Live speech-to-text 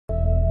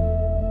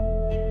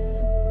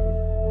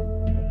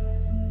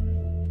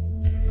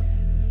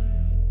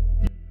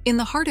In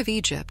the heart of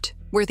Egypt,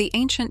 where the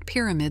ancient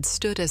pyramids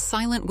stood as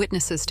silent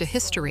witnesses to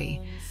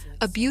history,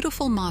 a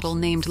beautiful model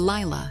named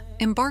Laila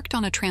embarked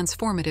on a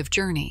transformative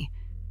journey.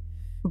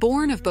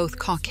 Born of both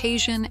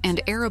Caucasian and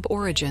Arab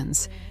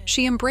origins,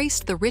 she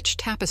embraced the rich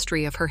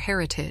tapestry of her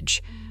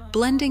heritage,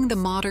 blending the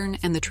modern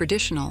and the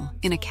traditional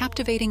in a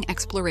captivating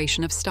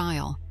exploration of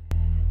style.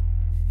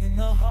 In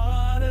the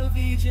heart of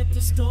Egypt,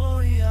 the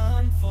story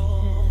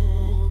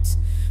unfolds.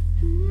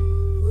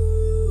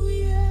 Ooh,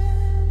 yeah.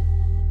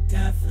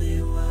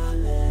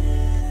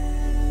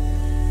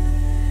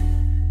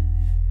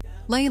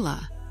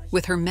 Laila,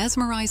 with her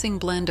mesmerizing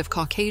blend of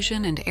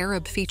Caucasian and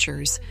Arab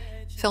features,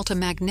 felt a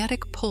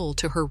magnetic pull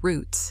to her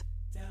roots.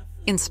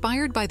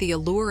 Inspired by the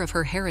allure of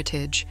her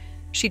heritage,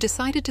 she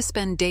decided to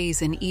spend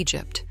days in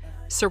Egypt,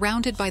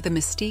 surrounded by the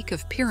mystique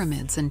of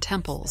pyramids and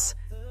temples.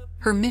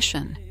 Her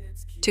mission: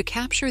 to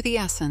capture the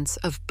essence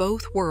of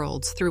both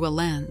worlds through a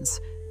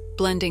lens,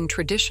 blending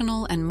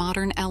traditional and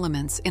modern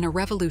elements in a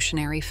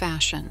revolutionary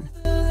fashion.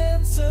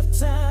 Of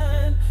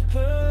time,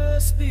 her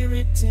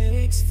spirit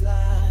takes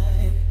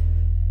flight.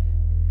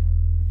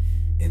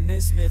 In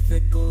this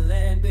mythical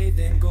land, bathed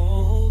in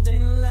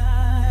golden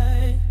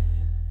light.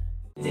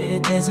 The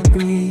desert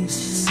breeze,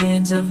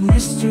 sands of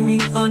mystery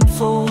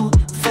unfold.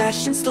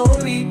 Fashion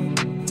story.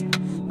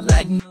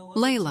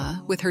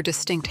 Laila, with her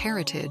distinct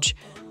heritage,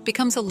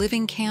 becomes a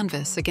living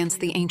canvas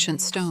against the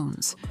ancient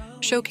stones,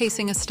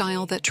 showcasing a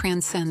style that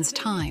transcends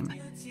time,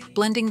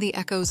 blending the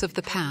echoes of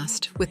the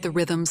past with the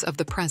rhythms of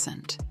the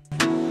present.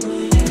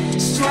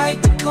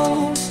 Strike the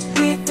coast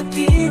with the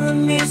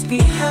pyramids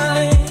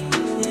behind.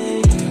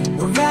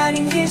 We're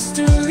writing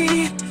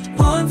history,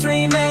 one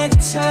frame at a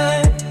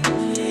time.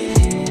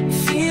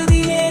 Feel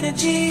the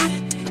energy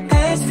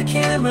as the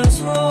cameras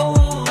roll.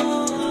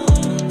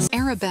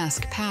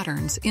 Arabesque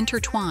patterns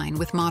intertwine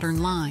with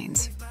modern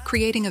lines,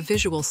 creating a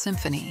visual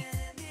symphony.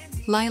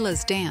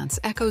 Laila's dance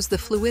echoes the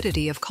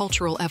fluidity of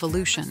cultural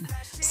evolution,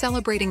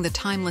 celebrating the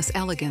timeless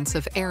elegance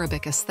of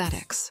Arabic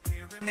aesthetics.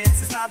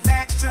 This is my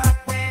backdrop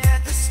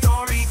where the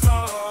story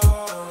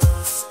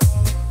goes.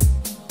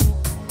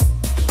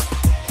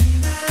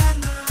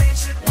 The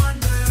ancient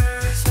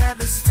wonders where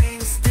the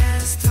Sphinx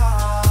stands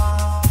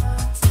tall.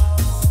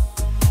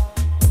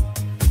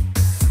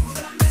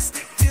 The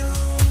mystic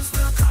dunes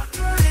will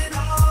conquer it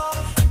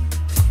all.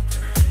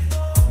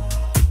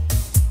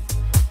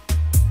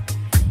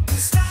 The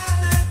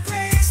style and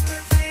grace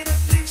pervade a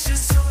picture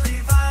so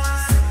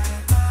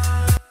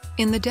divine.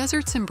 In the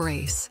desert's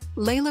embrace,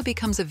 Laila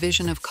becomes a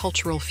vision of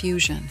cultural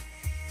fusion.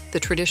 The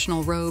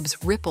traditional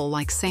robes ripple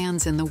like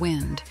sands in the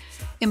wind,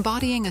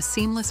 embodying a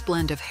seamless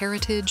blend of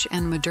heritage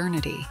and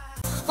modernity.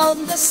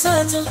 On the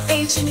sands of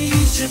ancient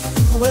Egypt,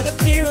 where the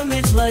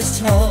pyramids rise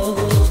tall,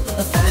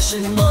 a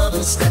fashion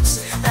model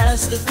steps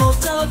as the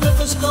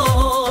photographers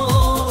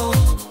go.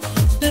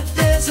 The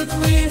desert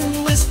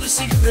wind whispers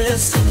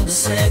secrets in the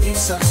setting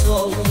sun's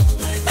glow.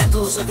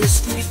 Echoes of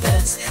history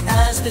dance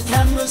as the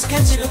cameras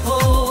catch it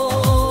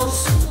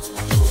pose.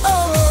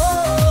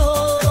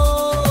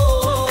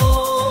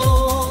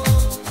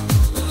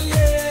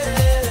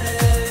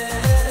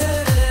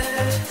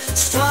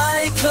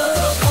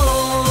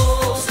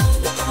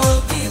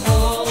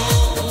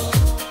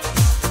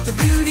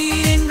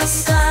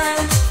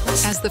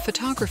 As the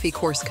photography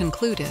course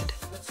concluded,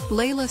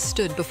 Laila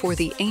stood before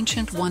the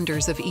ancient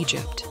wonders of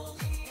Egypt,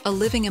 a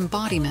living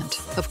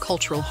embodiment of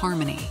cultural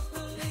harmony.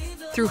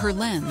 Through her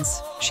lens,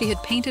 she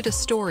had painted a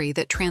story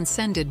that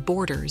transcended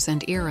borders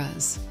and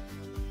eras.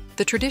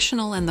 The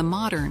traditional and the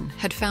modern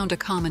had found a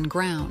common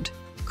ground,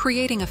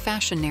 creating a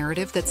fashion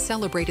narrative that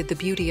celebrated the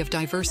beauty of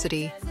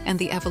diversity and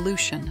the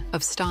evolution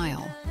of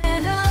style.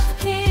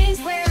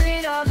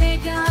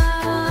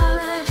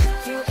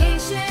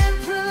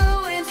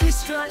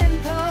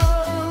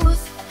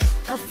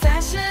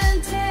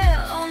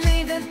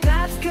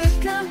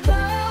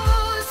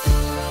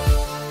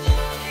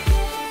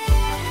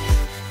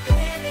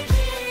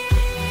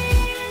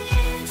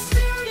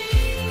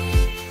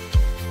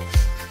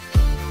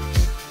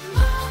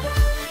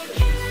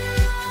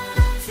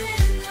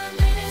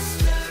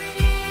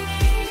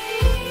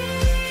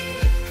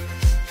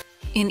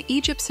 In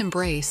Egypt's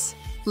embrace,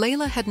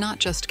 Laila had not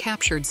just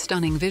captured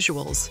stunning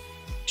visuals.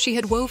 She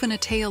had woven a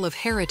tale of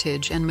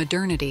heritage and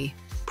modernity,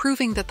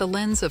 proving that the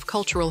lens of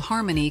cultural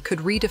harmony could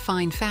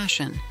redefine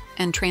fashion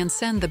and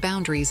transcend the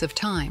boundaries of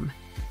time.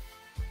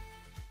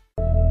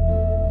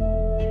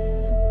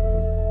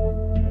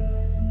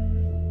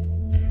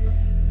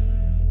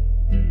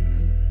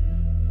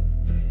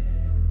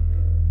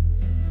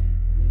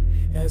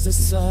 As the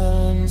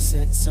sun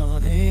sets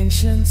on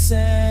ancient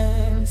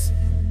sands,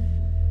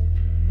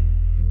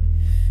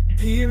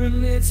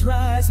 pyramids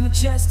rise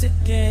majestic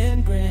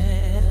and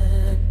grand.